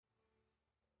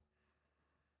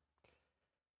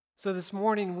So this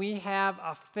morning we have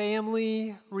a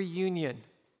family reunion.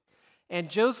 And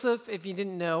Joseph, if you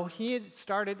didn't know, he had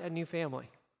started a new family.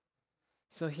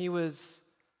 So he was,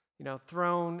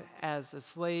 thrown as a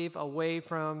slave away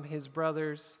from his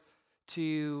brothers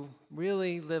to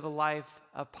really live a life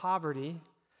of poverty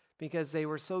because they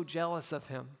were so jealous of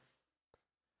him.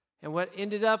 And what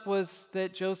ended up was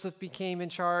that Joseph became in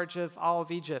charge of all of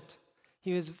Egypt.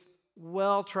 He was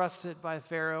well trusted by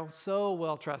Pharaoh, so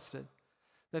well trusted,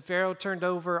 that Pharaoh turned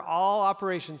over all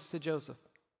operations to Joseph.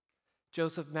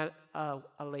 Joseph met a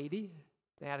lady.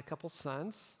 They had a couple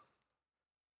sons.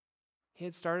 He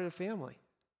had started a family.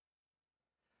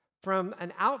 From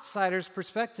an outsider's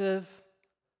perspective,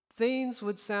 things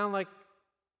would sound like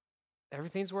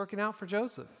everything's working out for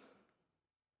Joseph.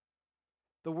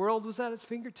 The world was at his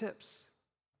fingertips.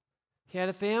 He had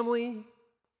a family,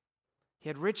 he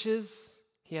had riches,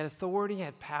 he had authority, he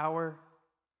had power.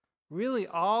 Really,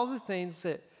 all the things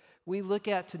that we look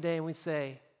at today and we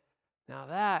say, now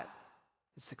that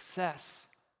is success.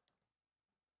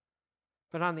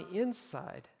 But on the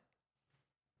inside,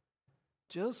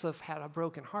 Joseph had a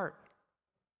broken heart.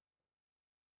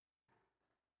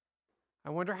 I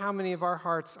wonder how many of our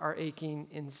hearts are aching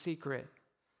in secret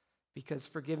because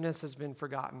forgiveness has been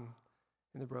forgotten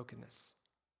in the brokenness.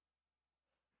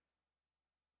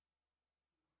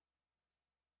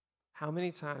 How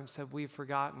many times have we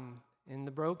forgotten in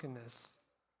the brokenness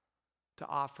to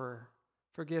offer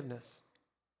forgiveness?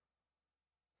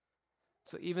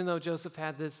 So even though Joseph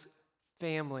had this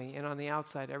family and on the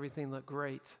outside everything looked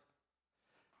great,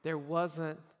 there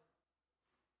wasn't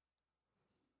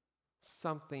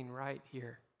something right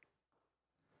here.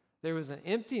 There was an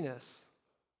emptiness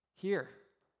here.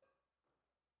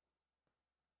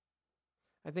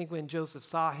 I think when Joseph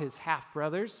saw his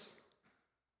half-brothers,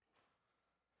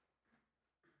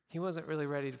 he wasn't really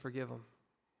ready to forgive them.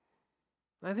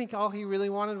 I think all he really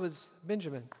wanted was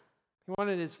Benjamin. He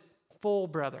wanted his full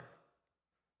brother.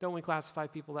 Don't we classify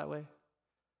people that way?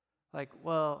 Like,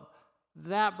 well,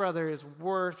 that brother is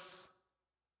worth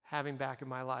having back in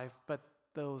my life, but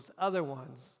those other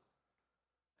ones,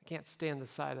 I can't stand the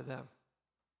sight of them.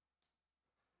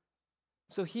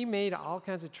 So he made all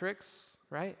kinds of tricks,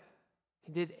 right?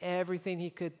 He did everything he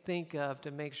could think of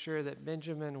to make sure that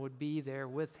Benjamin would be there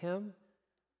with him.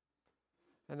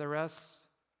 And the rest,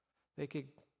 they could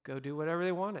go do whatever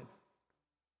they wanted.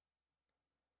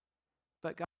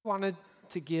 But God wanted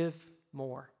to give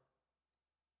more.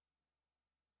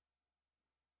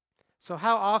 So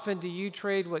how often do you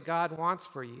trade what God wants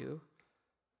for you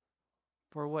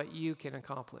for what you can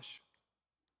accomplish?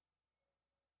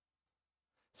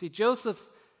 See, Joseph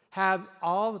had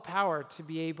all the power to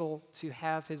be able to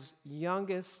have his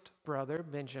youngest brother,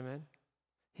 Benjamin,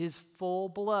 his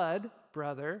full-blood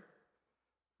brother,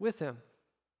 with him.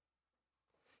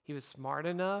 He was smart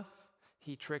enough.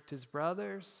 He tricked his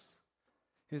brothers.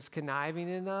 He was conniving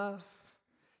enough.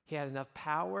 He had enough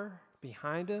power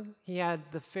behind him. He had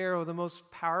the Pharaoh, the most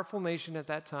powerful nation at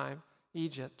that time,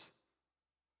 Egypt,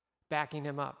 backing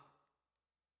him up.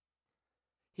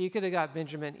 He could have got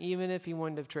Benjamin even if he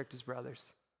wouldn't have tricked his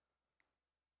brothers.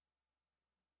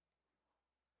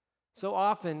 So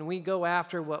often we go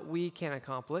after what we can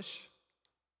accomplish,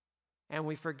 and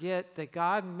we forget that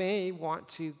God may want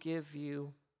to give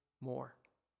you more.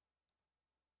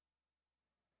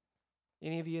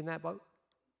 Any of you in that boat?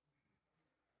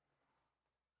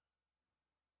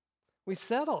 We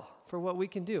settle for what we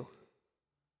can do.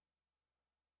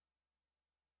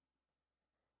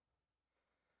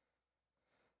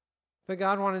 But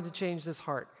God wanted to change this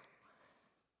heart.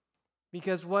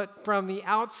 Because what from the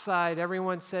outside,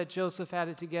 everyone said Joseph had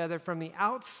it together. From the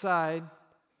outside,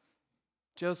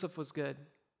 Joseph was good.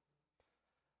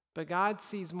 But God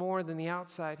sees more than the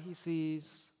outside. He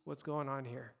sees what's going on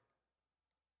here.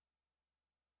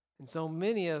 And so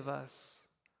many of us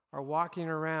are walking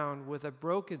around with a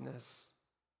brokenness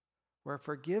where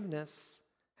forgiveness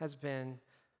has been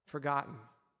forgotten.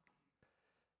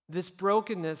 This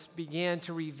brokenness began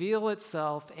to reveal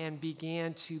itself and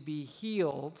began to be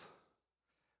healed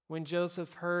when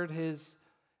Joseph heard his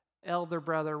elder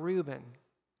brother Reuben.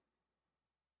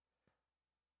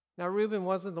 Now, Reuben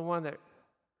wasn't the one that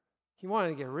he wanted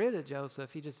to get rid of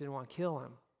Joseph. He just didn't want to kill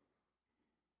him.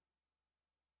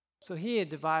 So he had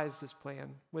devised this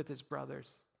plan with his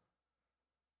brothers.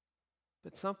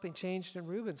 But something changed in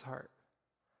Reuben's heart.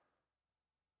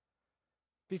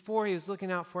 Before, he was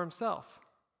looking out for himself.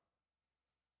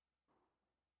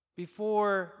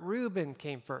 Before, Reuben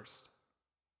came first.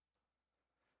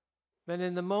 But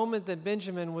in the moment that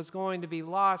Benjamin was going to be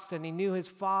lost and he knew his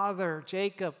father,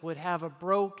 Jacob, would have a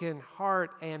broken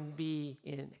heart and be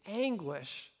in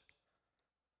anguish,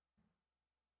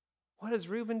 what does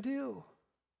Reuben do?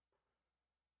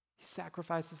 He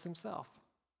sacrifices himself.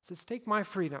 He says, take my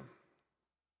freedom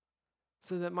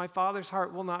so that my father's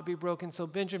heart will not be broken, so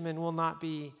Benjamin will not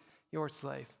be your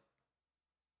slave.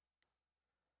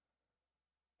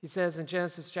 He says in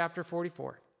Genesis chapter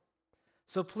 44,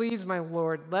 so please, my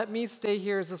Lord, let me stay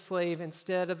here as a slave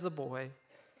instead of the boy,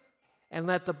 and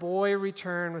let the boy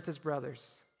return with his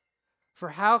brothers. For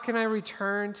how can I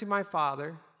return to my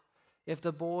father if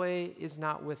the boy is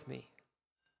not with me?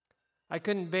 I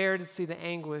couldn't bear to see the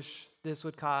anguish this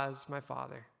would cause my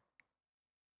father.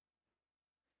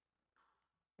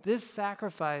 This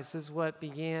sacrifice is what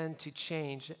began to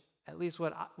change, at least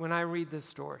when I read this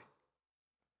story.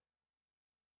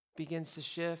 Begins to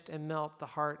shift and melt the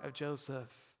heart of Joseph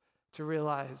to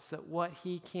realize that what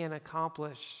he can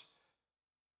accomplish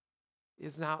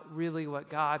is not really what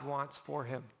God wants for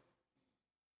him.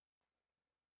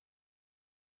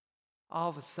 All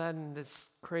of a sudden,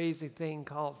 this crazy thing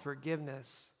called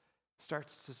forgiveness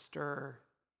starts to stir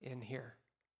in here.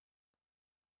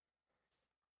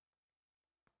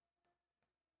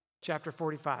 Chapter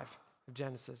 45 of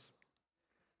Genesis.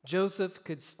 Joseph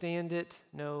could stand it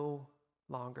no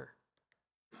longer.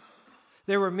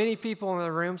 There were many people in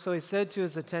the room, so he said to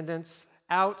his attendants,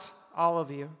 out, all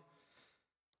of you.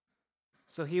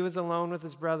 So he was alone with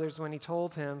his brothers when he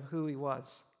told him who he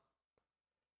was.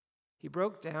 He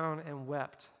broke down and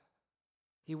wept.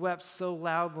 He wept so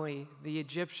loudly the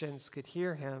Egyptians could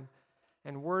hear him,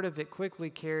 and word of it quickly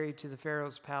carried to the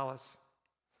Pharaoh's palace.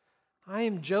 I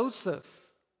am Joseph,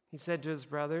 he said to his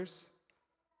brothers.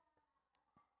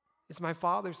 Is my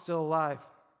father still alive?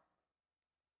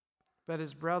 But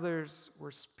his brothers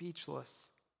were speechless.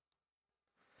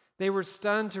 They were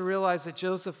stunned to realize that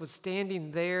Joseph was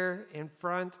standing there in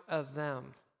front of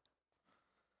them.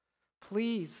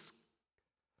 Please,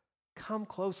 come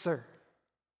closer,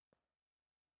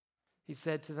 he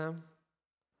said to them.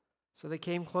 So they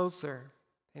came closer,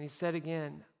 and he said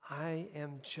again, I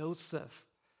am Joseph,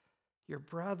 your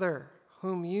brother,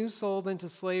 whom you sold into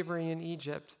slavery in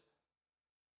Egypt.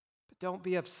 But don't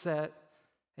be upset,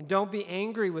 and don't be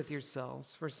angry with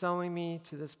yourselves for selling me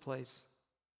to this place.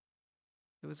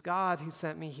 It was God who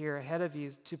sent me here ahead of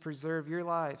you to preserve your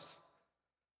lives.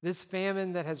 This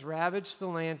famine that has ravaged the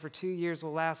land for 2 years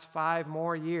will last 5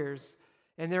 more years,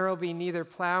 and there will be neither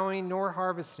plowing nor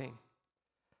harvesting.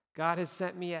 God has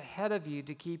sent me ahead of you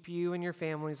to keep you and your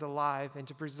families alive and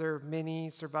to preserve many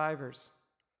survivors.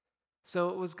 So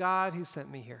it was God who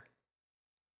sent me here,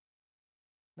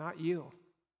 not you.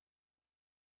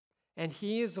 And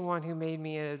he is the one who made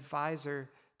me an advisor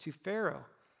to Pharaoh,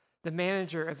 the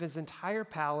manager of his entire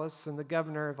palace and the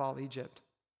governor of all Egypt.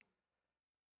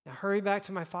 Now hurry back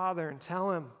to my father and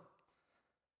tell him,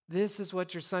 this is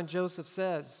what your son Joseph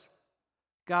says.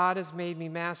 God has made me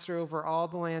master over all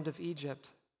the land of Egypt,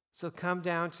 so come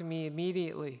down to me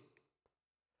immediately.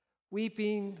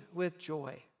 Weeping with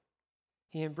joy,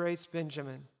 he embraced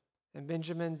Benjamin, and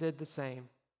Benjamin did the same.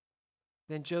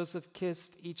 Then Joseph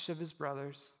kissed each of his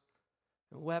brothers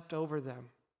and wept over them.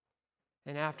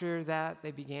 And after that,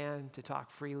 they began to talk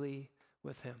freely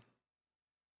with him.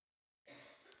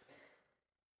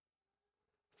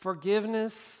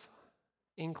 Forgiveness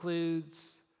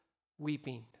includes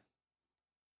weeping,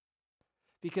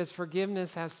 because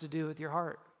forgiveness has to do with your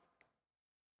heart.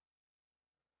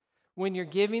 When you're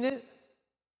giving it,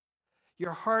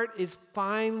 your heart is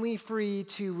finally free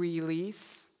to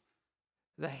release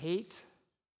the hate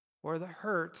or the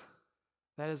hurt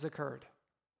that has occurred.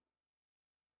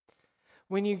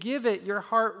 When you give it, your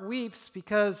heart weeps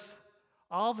because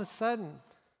all of a sudden,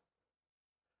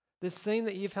 this thing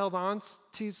that you've held on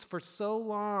to for so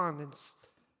long and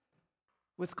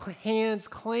with hands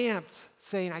clamped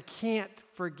saying, I can't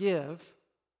forgive,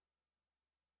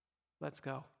 let's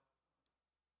go.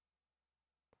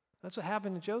 That's what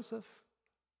happened to Joseph.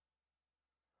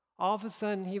 All of a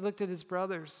sudden, he looked at his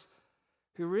brothers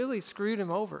who really screwed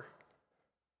him over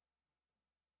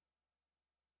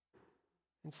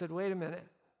and said, wait a minute.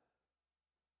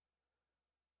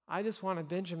 I just wanted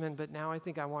Benjamin, but now I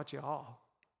think I want you all.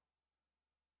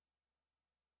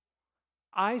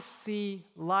 I see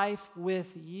life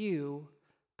with you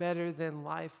better than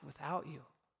life without you.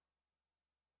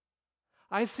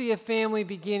 I see a family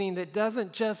beginning that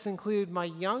doesn't just include my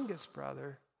youngest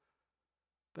brother,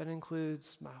 but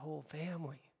includes my whole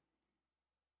family.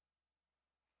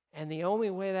 And the only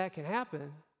way that can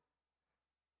happen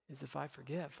is if I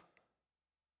forgive.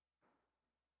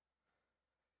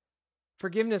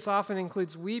 Forgiveness often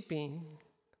includes weeping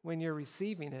when you're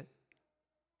receiving it,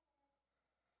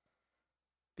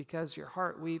 because your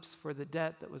heart weeps for the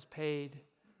debt that was paid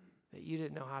that you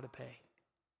didn't know how to pay.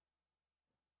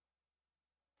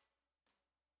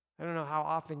 I don't know how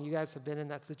often you guys have been in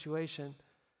that situation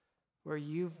where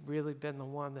you've really been the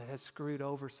one that has screwed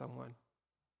over someone.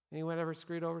 Anyone ever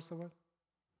screwed over someone?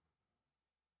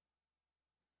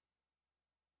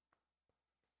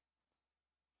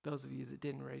 Those of you that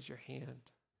didn't raise your hand.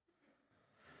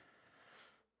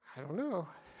 I don't know.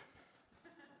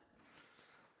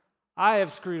 I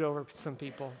have screwed over some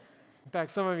people. In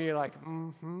fact, some of you are like,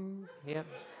 yep.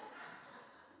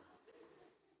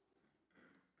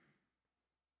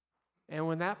 And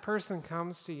when that person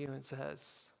comes to you and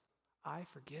says, I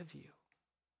forgive you,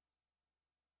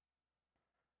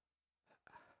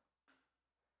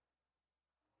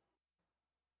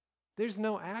 there's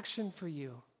no action for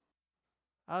you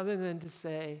other than to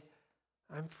say,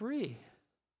 I'm free.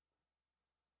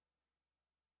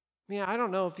 I mean, I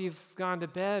don't know if you've gone to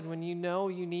bed when you know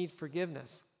you need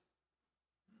forgiveness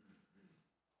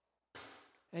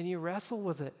and you wrestle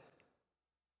with it.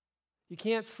 You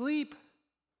can't sleep.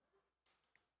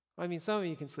 I mean, some of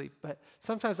you can sleep, but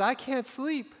sometimes I can't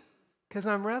sleep because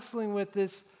I'm wrestling with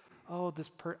this,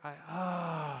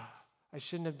 I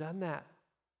shouldn't have done that.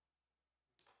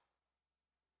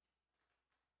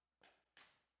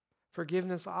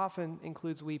 Forgiveness often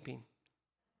includes weeping.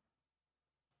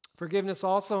 Forgiveness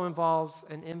also involves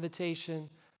an invitation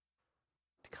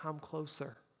to come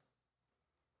closer.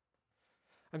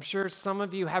 I'm sure some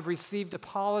of you have received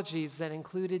apologies that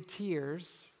included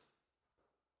tears,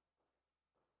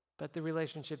 but the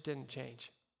relationship didn't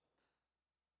change.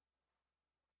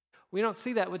 We don't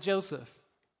see that with Joseph.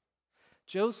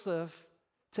 Joseph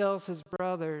tells his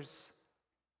brothers,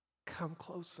 come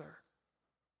closer.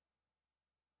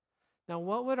 Now,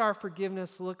 what would our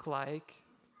forgiveness look like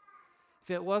if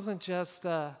it wasn't just,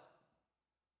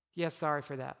 yes, sorry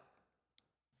for that?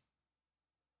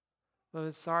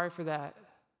 Well, sorry for that.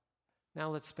 Now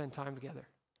let's spend time together.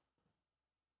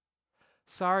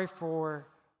 Sorry for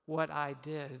what I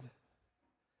did.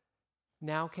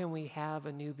 Now can we have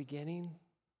a new beginning?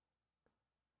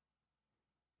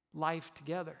 Life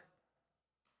together.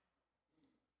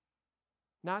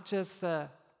 Not just,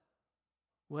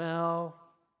 well,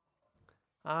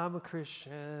 I'm a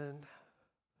Christian.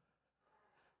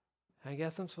 I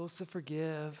guess I'm supposed to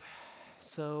forgive.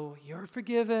 So you're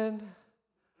forgiven,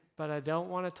 but I don't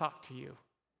want to talk to you.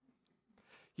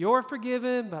 You're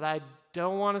forgiven, but I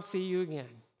don't want to see you again.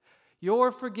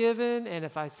 You're forgiven, and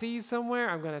if I see you somewhere,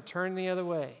 I'm going to turn the other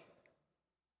way.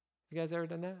 You guys ever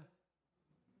done that?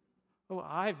 Oh,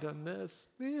 I've done this.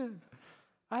 Man,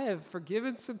 I have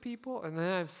forgiven some people, and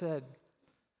then I've said,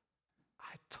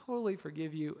 I totally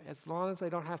forgive you as long as I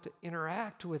don't have to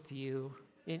interact with you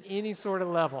in any sort of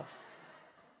level.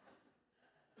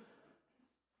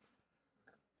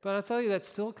 But I'll tell you, that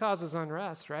still causes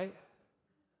unrest, right?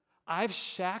 I've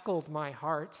shackled my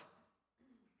heart.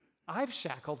 I've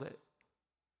shackled it.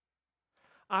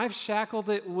 I've shackled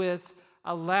it with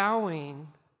allowing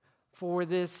for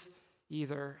this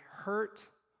either hurt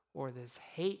or this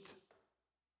hate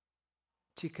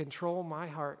to control my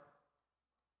heart.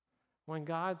 When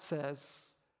God says,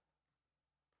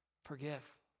 forgive.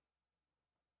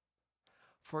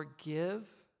 Forgive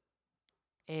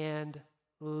and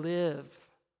live.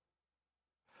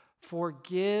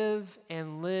 Forgive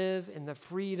and live in the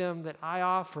freedom that I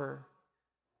offer.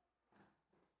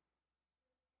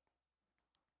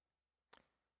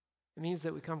 It means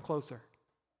that we come closer.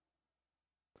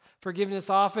 Forgiveness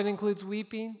often includes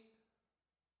weeping.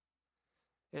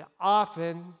 It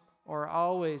often or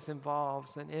always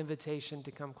involves an invitation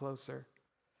to come closer.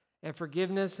 And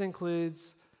forgiveness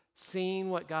includes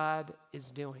seeing what God is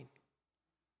doing.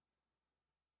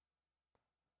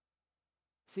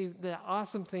 See, the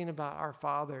awesome thing about our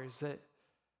Father is that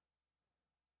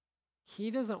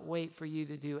He doesn't wait for you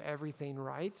to do everything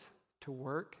right to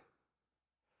work.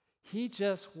 He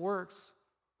just works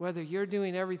whether you're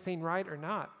doing everything right or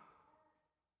not.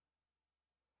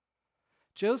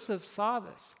 Joseph saw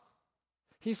this.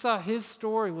 He saw his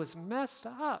story was messed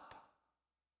up.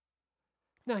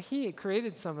 Now, he had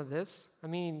created some of this. I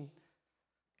mean,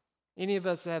 any of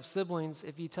us that have siblings,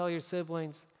 if you tell your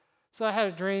siblings, so I had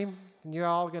a dream, and you're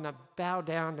all going to bow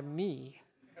down to me.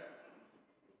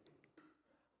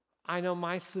 I know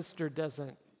my sister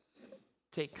doesn't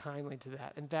take kindly to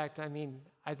that. In fact,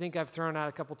 I think I've thrown out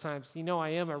a couple times, I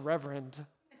am a reverend.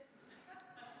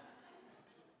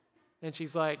 And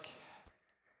she's like,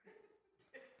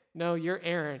 no, you're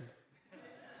Aaron.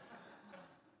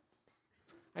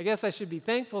 I guess I should be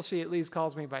thankful she at least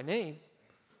calls me by name.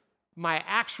 My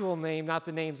actual name, not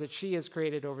the names that she has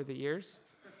created over the years.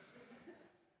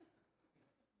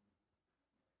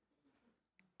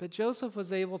 But Joseph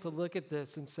was able to look at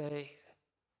this and say,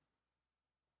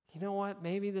 you know what?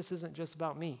 Maybe this isn't just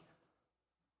about me.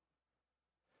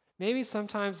 Maybe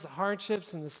sometimes the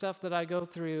hardships and the stuff that I go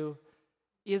through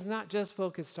is not just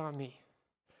focused on me.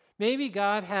 Maybe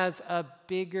God has a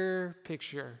bigger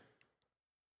picture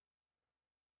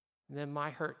than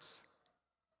my hurts.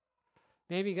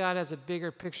 Maybe God has a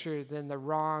bigger picture than the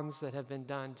wrongs that have been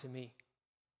done to me.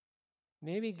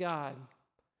 Maybe God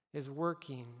is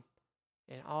working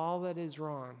in all that is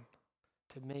wrong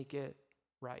to make it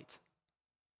right.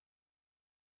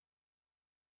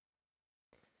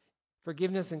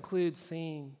 Forgiveness includes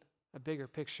seeing a bigger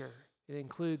picture. It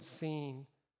includes seeing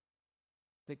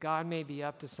that God may be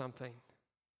up to something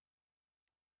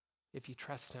if you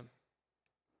trust him.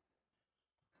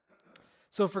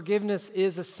 So forgiveness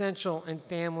is essential in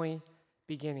family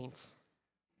beginnings.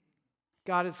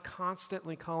 God is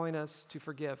constantly calling us to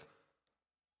forgive.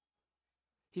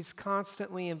 He's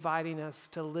constantly inviting us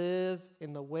to live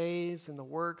in the ways and the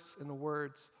works and the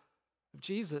words of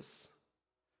Jesus.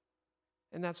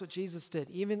 And that's what Jesus did.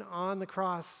 Even on the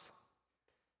cross,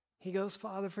 he goes,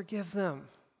 Father, forgive them,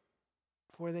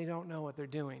 for they don't know what they're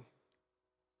doing.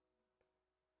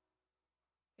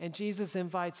 And Jesus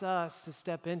invites us to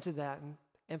step into that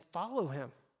and follow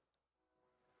him.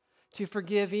 To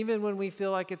forgive even when we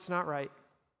feel like it's not right.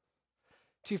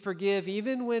 To forgive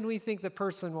even when we think the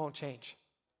person won't change.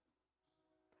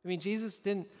 I mean, Jesus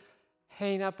didn't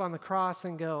hang up on the cross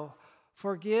and go,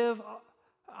 forgive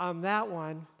that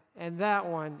one and that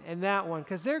one and that one,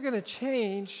 because they're going to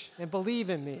change and believe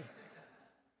in me.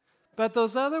 But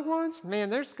those other ones, man,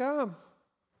 they're scum.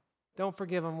 Don't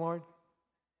forgive them, Lord.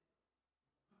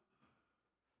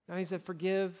 Now he said,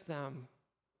 forgive them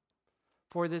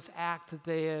for this act that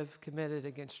they have committed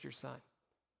against your son.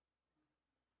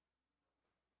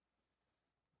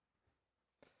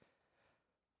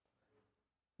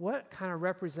 What kind of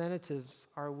representatives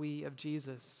are we of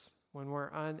Jesus when we're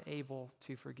unable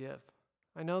to forgive?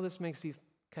 I know this makes you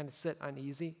kind of sit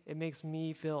uneasy. It makes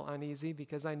me feel uneasy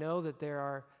because I know that there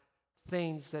are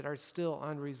things that are still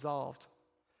unresolved.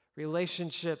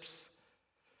 Relationships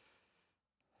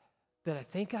that I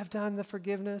think I've done the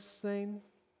forgiveness thing.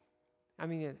 I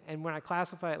mean, and when I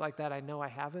classify it like that, I know I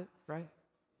haven't, right?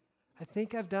 I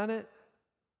think I've done it.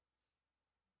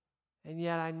 And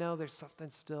yet I know there's something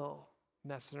still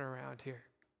messing around here.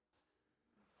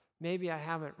 Maybe I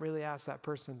haven't really asked that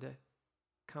person to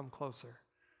come closer.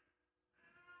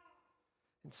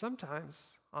 And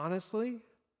sometimes, honestly,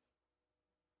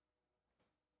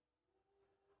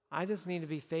 I just need to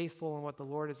be faithful in what the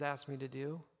Lord has asked me to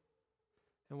do.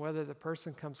 And whether the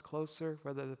person comes closer,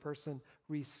 whether the person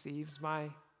receives my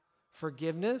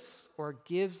forgiveness or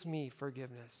gives me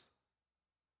forgiveness,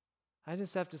 I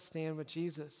just have to stand with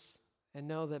Jesus and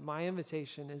know that my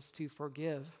invitation is to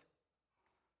forgive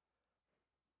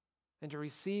and to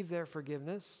receive their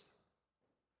forgiveness,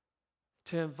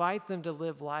 to invite them to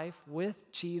live life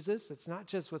with Jesus. It's not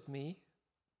just with me.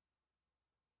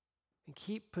 And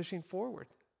keep pushing forward.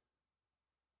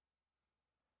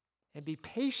 And be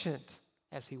patient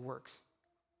as he works.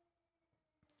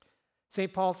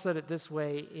 St. Paul said it this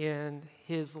way in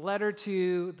his letter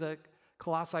to the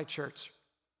Colossae church.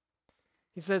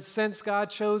 He says, since God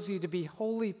chose you to be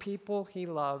holy people he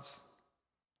loves.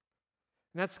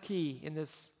 And that's key in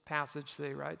this passage that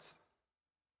he writes.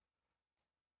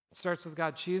 It starts with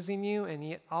God choosing you, and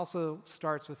it also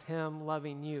starts with him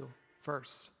loving you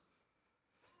first.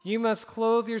 You must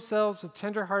clothe yourselves with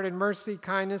tender-hearted mercy,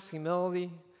 kindness,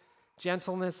 humility,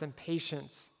 gentleness, and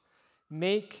patience.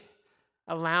 Make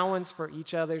allowance for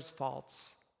each other's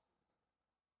faults.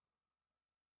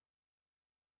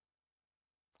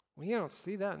 We don't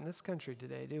see that in this country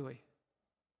today, do we?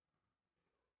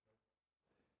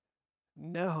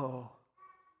 No.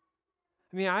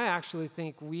 I mean, I actually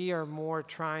think we are more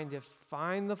trying to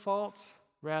find the fault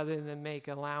rather than make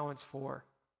allowance for.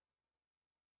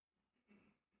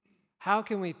 How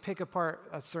can we pick apart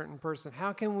a certain person?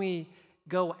 How can we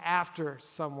go after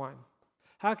someone?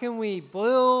 How can we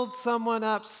build someone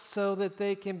up so that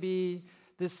they can be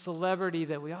this celebrity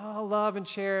that we all love and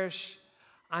cherish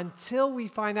until we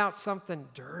find out something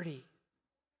dirty?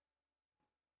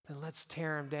 Then let's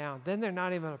tear them down. Then they're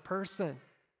not even a person.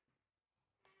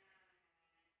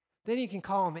 Then you can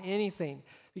call them anything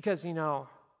because,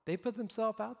 they put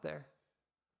themselves out there.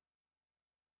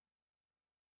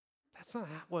 That's not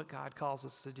what God calls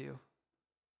us to do.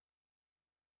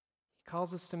 He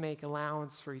calls us to make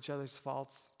allowance for each other's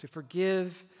faults, to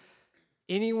forgive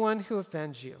anyone who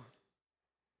offends you.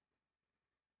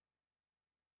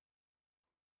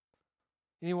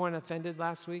 Anyone offended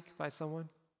last week by someone?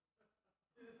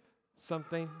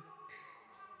 Something?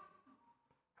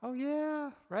 Oh, yeah,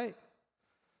 right.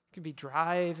 You could be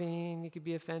driving, you could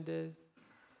be offended.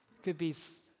 It could be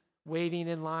waiting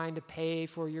in line to pay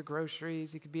for your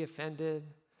groceries. You could be offended.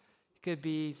 It could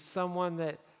be someone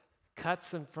that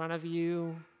cuts in front of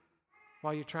you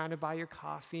while you're trying to buy your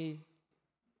coffee.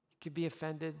 You could be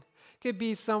offended. It could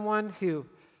be someone who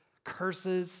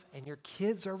curses and your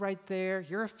kids are right there.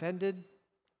 You're offended,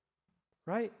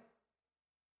 right?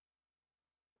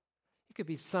 It could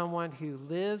be someone who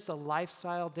lives a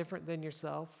lifestyle different than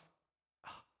yourself.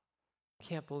 Oh,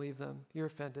 can't believe them. You're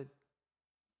offended.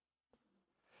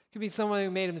 It could be someone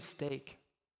who made a mistake.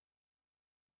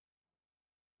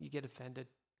 You get offended.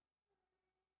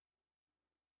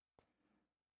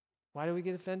 Why do we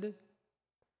get offended?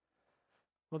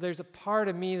 Well, there's a part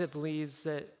of me that believes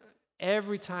that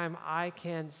every time I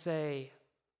can say,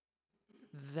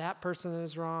 that person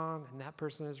is wrong, and that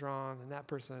person is wrong, and that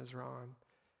person is wrong,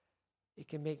 it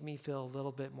can make me feel a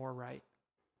little bit more right.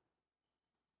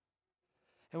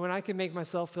 And when I can make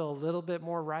myself feel a little bit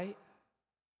more right,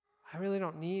 I really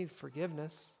don't need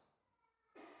forgiveness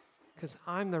because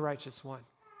I'm the righteous one.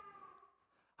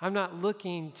 I'm not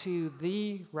looking to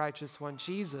the righteous one,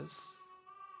 Jesus,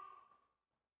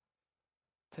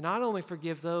 to not only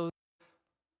forgive those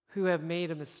who have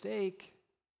made a mistake,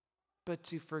 but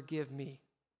to forgive me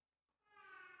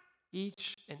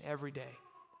each and every day.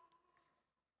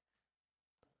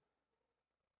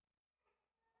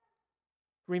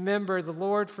 Remember, the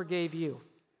Lord forgave you,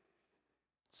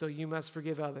 so you must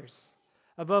forgive others.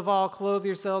 Above all, clothe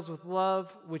yourselves with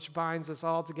love, which binds us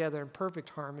all together in perfect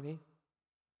harmony.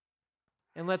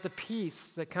 And let the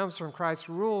peace that comes from Christ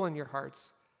rule in your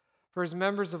hearts. For as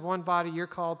members of one body, you're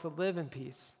called to live in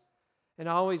peace and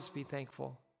always be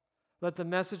thankful. Let the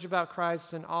message about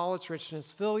Christ in all its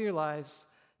richness fill your lives.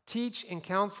 Teach and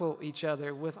counsel each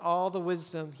other with all the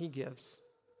wisdom he gives.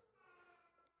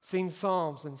 Sing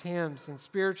psalms and hymns and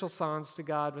spiritual songs to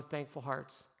God with thankful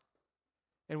hearts.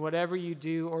 And whatever you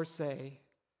do or say,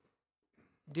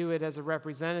 do it as a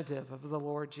representative of the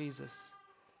Lord Jesus,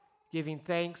 giving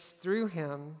thanks through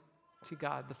him to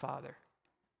God the Father.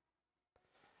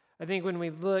 I think when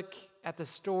we look at the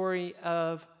story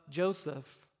of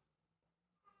Joseph,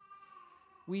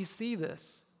 we see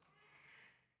this.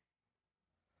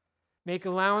 Make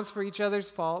allowance for each other's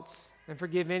faults and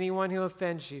forgive anyone who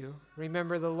offends you.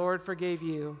 Remember, the Lord forgave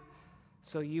you,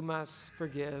 so you must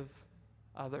forgive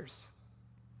others.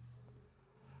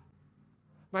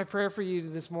 My prayer for you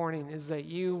this morning is that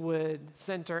you would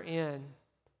center in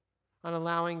on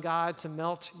allowing God to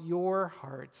melt your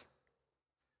heart,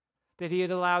 that he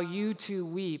would allow you to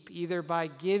weep either by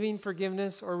giving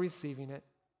forgiveness or receiving it,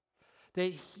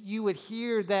 that you would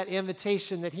hear that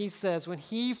invitation that he says when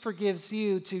he forgives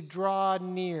you to draw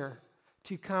near,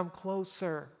 to come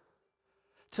closer,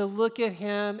 to look at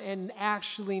him and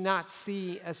actually not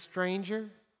see a stranger,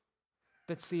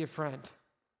 but see a friend.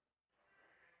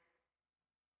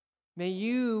 May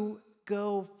you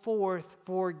go forth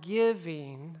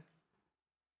forgiving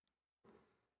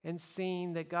and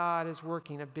seeing that God is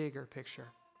working a bigger picture.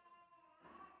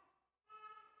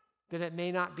 That it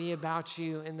may not be about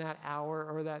you in that hour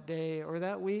or that day or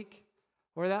that week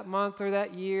or that month or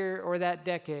that year or that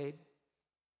decade.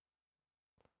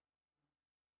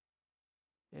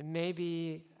 It may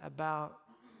be about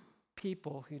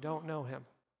people who don't know him.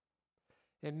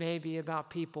 It may be about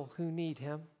people who need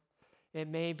him. It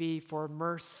may be for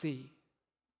mercy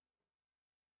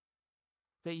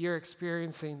that you're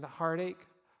experiencing the heartache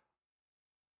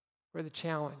or the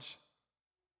challenge.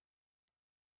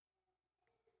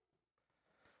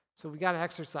 So we got to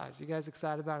exercise. You guys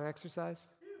excited about an exercise?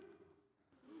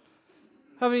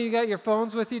 How many of you got your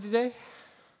phones with you today?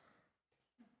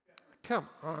 Come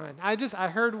on. I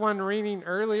heard one ringing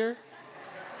earlier.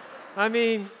 I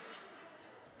mean,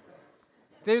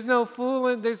 there's no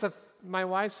fooling. My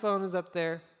wife's phone is up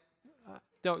there.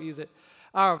 Don't use it.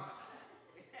 You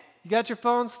got your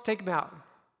phones? Take them out.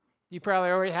 You probably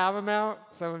already have them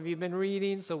out. Some of you have been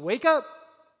reading, so wake up.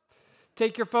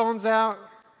 Take your phones out.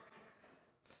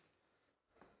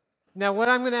 Now, what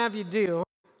I'm going to have you do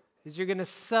is you're going to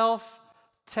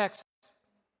self-text.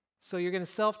 So you're going to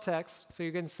self-text. So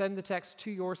you're going to send the text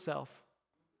to yourself.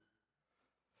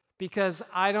 Because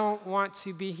I don't want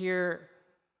to be here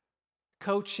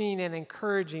coaching and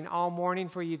encouraging all morning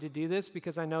for you to do this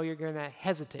because I know you're going to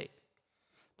hesitate.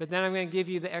 But then I'm going to give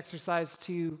you the exercise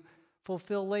to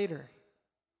fulfill later.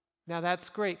 Now that's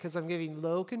great because I'm giving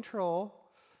low control,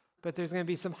 but there's going to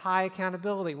be some high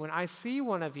accountability. When I see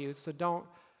one of you,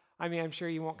 I'm sure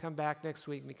you won't come back next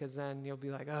week because then you'll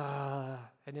be like, and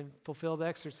then fulfill the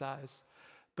exercise.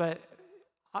 But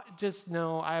just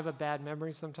know I have a bad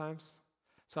memory sometimes,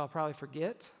 so I'll probably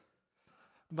forget.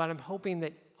 But I'm hoping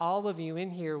that all of you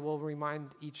in here will remind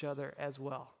each other as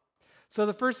well. So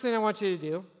the first thing I want you to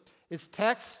do is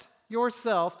text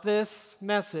yourself this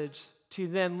message to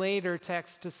then later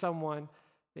text to someone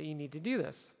that you need to do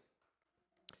this.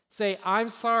 Say, I'm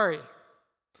sorry.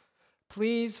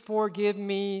 Please forgive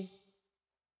me.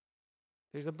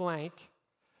 There's a blank.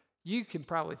 You can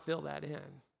probably fill that in.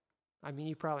 I mean,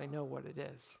 you probably know what it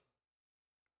is.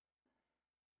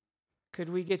 Could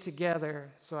we get together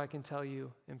so I can tell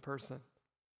you in person?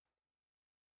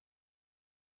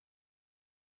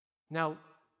 Now,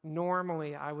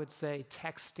 normally I would say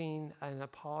texting an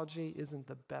apology isn't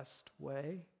the best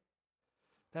way.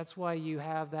 That's why you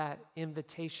have that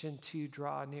invitation to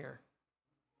draw near.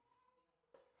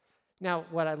 Now,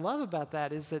 what I love about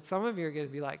that is that some of you are going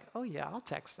to be like, oh yeah, I'll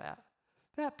text that.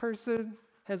 That person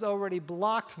has already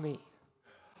blocked me.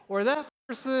 Or that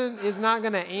person is not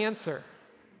going to answer.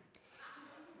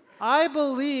 I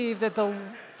believe that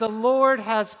the Lord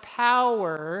has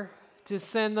power to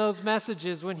send those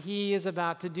messages when he is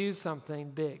about to do something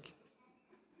big.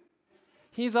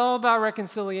 He's all about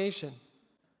reconciliation.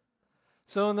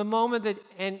 So in the moment that,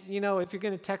 and if you're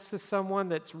going to text to someone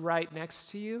that's right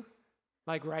next to you,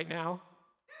 like right now,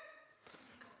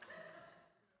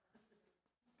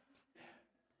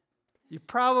 you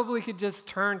probably could just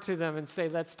turn to them and say,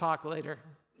 let's talk later.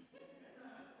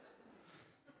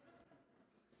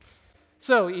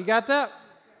 So, you got that?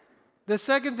 The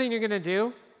second thing you're going to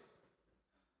do,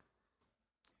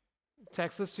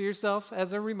 text this to yourself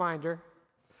as a reminder.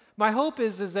 My hope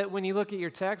is that when you look at your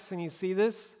text and you see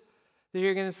this, that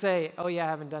you're going to say, oh yeah, I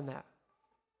haven't done that.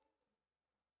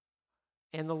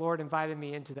 And the Lord invited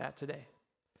me into that today.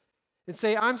 And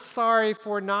say, I'm sorry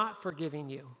for not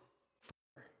forgiving you.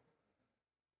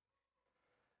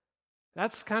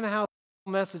 That's kind of how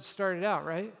the message started out,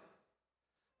 right?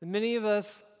 And many of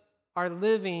us are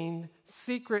living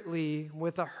secretly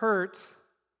with a hurt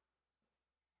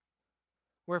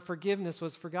where forgiveness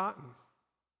was forgotten.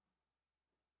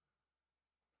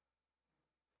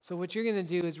 So what you're going to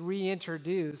do is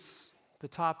reintroduce the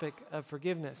topic of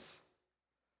forgiveness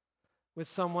with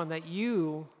someone that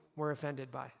you were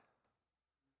offended by.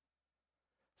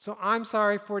 So I'm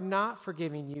sorry for not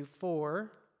forgiving you for,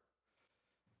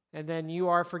 and then you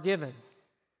are forgiven.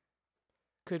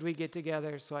 Could we get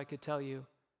together so I could tell you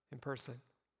in person?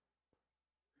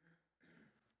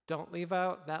 Don't leave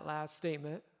out that last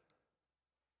statement.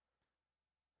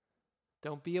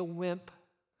 Don't be a wimp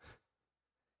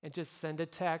and just send a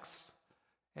text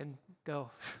and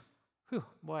go, whew,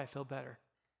 boy, I feel better.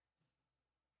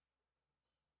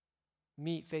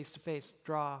 Meet face to face,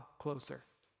 draw closer.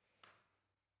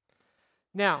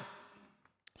 Now,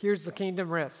 here's the kingdom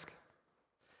risk.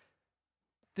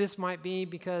 This might be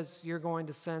because you're going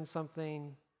to send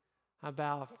something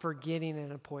about forgetting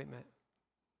an appointment.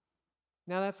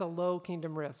 Now that's a low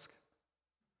kingdom risk.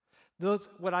 Those,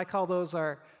 what I call those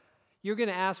are, you're going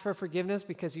to ask for forgiveness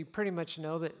because you pretty much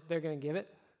know that they're going to give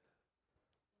it.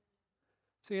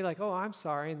 So you're like, oh, I'm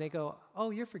sorry. And they go, oh,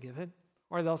 you're forgiven.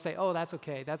 Or they'll say, oh, that's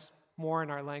okay. That's more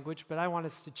in our language, but I want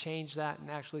us to change that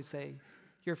and actually say,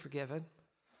 you're forgiven.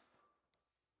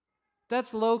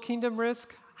 That's low kingdom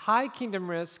risk. High kingdom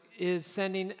risk is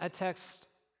sending a text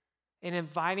and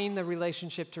inviting the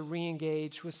relationship to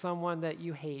re-engage with someone that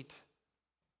you hate.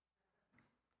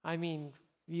 I mean,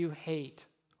 you hate.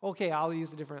 Okay, I'll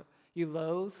use a different. You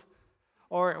loathe?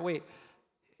 Or wait,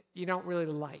 you don't really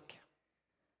like.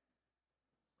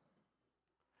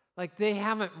 Like they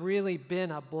haven't really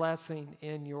been a blessing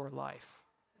in your life.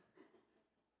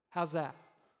 How's that?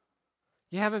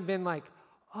 You haven't been like,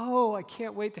 oh, I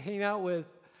can't wait to hang out with.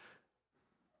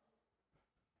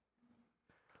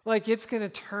 Like it's going to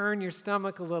turn your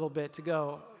stomach a little bit to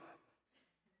go,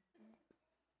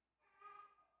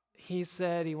 he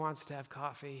said he wants to have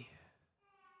coffee,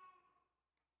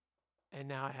 and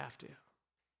now I have to.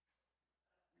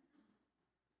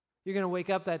 You're going to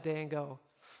wake up that day and go,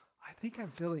 I think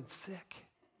I'm feeling sick.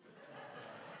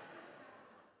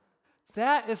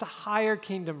 That is a higher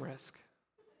kingdom risk.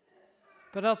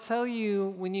 But I'll tell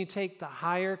you, when you take the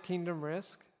higher kingdom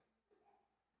risk,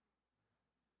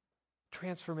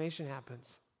 transformation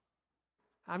happens.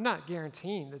 I'm not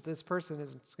guaranteeing that this person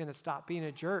is going to stop being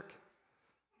a jerk.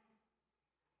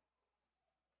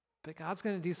 But God's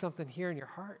going to do something here in your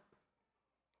heart.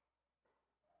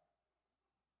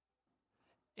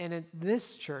 And at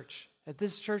this church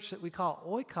that we call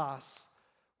Oikos,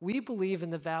 we believe in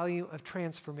the value of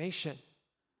transformation.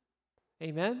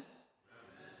 Amen?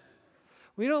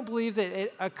 We don't believe that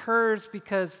it occurs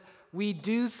because we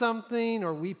do something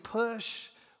or we push.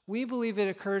 We believe it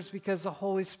occurs because the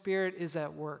Holy Spirit is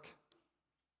at work.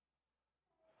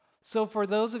 So for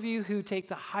those of you who take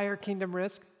the higher kingdom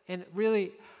risk, and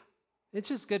really, It's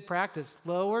just good practice.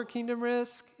 Lower kingdom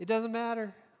risk, it doesn't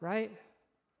matter, right?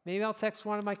 Maybe I'll text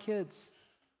one of my kids.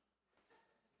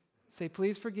 Say,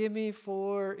 please forgive me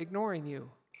for ignoring you.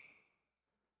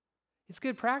 It's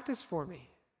good practice for me.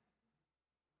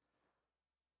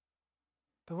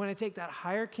 But when I take that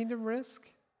higher kingdom risk,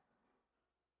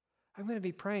 I'm going to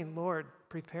be praying, Lord,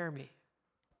 prepare me.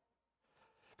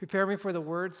 Prepare me for the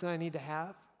words that I need to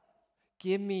have.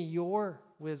 Give me your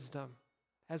wisdom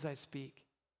as I speak.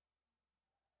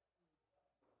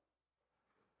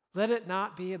 Let it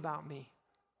not be about me.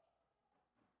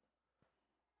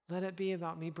 Let it be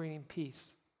about me bringing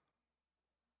peace.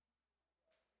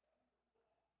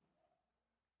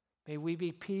 May we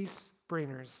be peace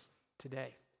bringers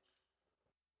today.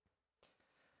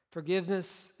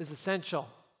 Forgiveness is essential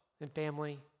in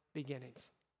family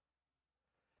beginnings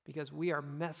because we are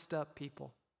messed up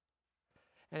people.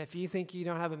 And if you think you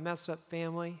don't have a messed up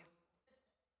family,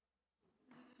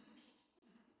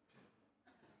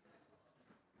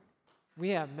 we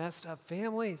have messed up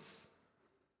families.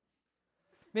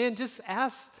 Man, just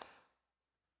ask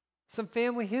some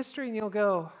family history and you'll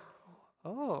go,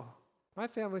 oh, my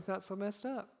family's not so messed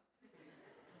up.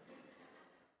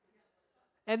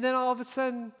 And then all of a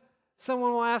sudden,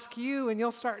 someone will ask you and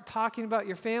you'll start talking about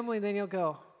your family and then you'll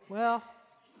go, well,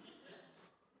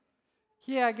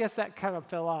 yeah, I guess that kind of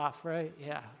fell off, right?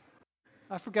 Yeah.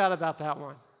 I forgot about that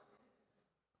one.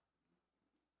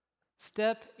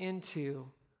 Step into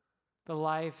the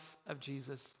life of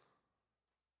Jesus.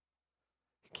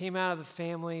 He came out of a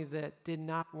family that did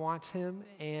not want him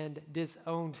and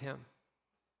disowned him.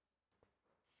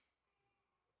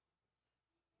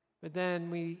 But then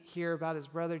we hear about his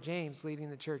brother James leading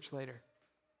the church later.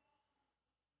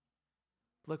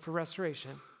 Look for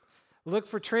restoration. Look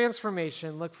for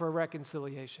transformation. Look for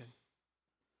reconciliation.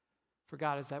 For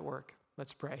God is at work.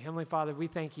 Let's pray. Heavenly Father, we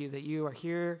thank you that you are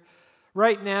here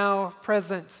right now,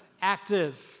 present,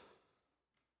 active,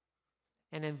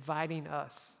 and inviting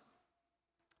us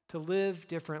to live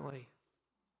differently,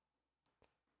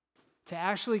 to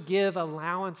actually give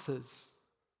allowances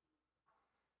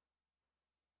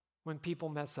when people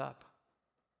mess up,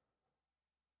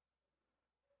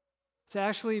 to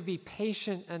actually be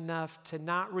patient enough to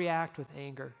not react with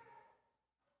anger,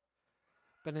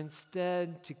 but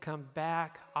instead to come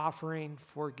back offering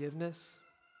forgiveness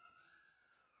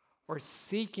or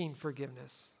seeking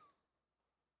forgiveness.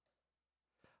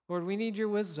 Lord, we need your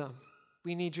wisdom.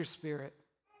 We need your spirit.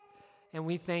 And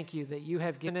we thank you that you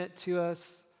have given it to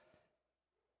us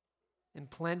in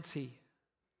plenty,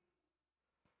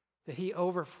 that he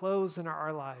overflows in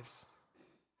our lives.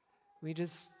 We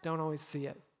just don't always see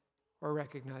it or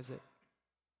recognize it.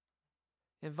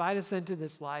 Invite us into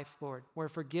this life, Lord, where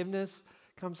forgiveness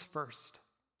comes first.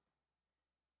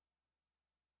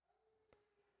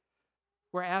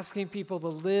 We're asking people to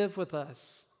live with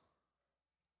us,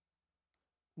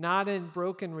 not in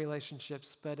broken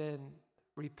relationships, but in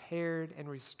repaired and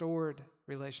restored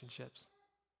relationships.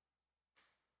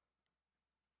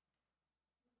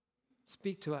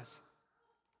 Speak to us.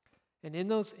 And in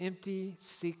those empty,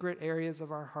 secret areas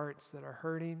of our hearts that are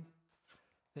hurting,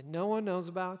 that no one knows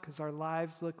about because our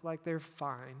lives look like they're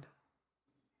fine,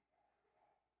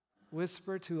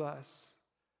 whisper to us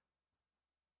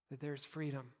that there's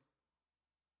freedom.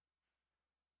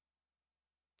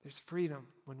 There's freedom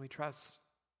when we trust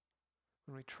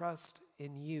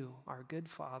in you, our good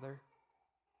Father,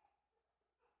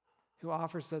 who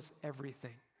offers us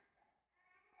everything.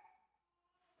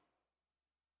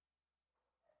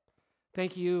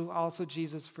 Thank you also,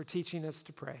 Jesus, for teaching us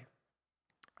to pray.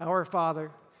 Our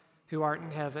Father, who art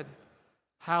in heaven,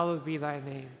 hallowed be thy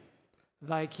name.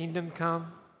 Thy kingdom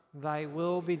come, thy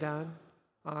will be done,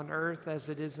 on earth as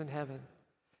it is in heaven.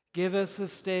 Give us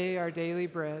this day our daily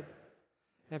bread,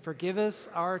 and forgive us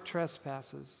our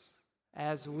trespasses,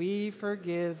 as we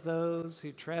forgive those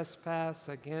who trespass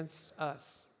against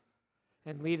us.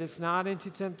 And lead us not into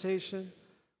temptation,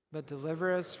 but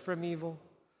deliver us from evil.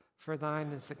 For thine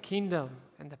is the kingdom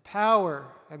and the power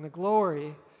and the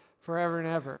glory forever and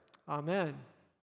ever. Amen.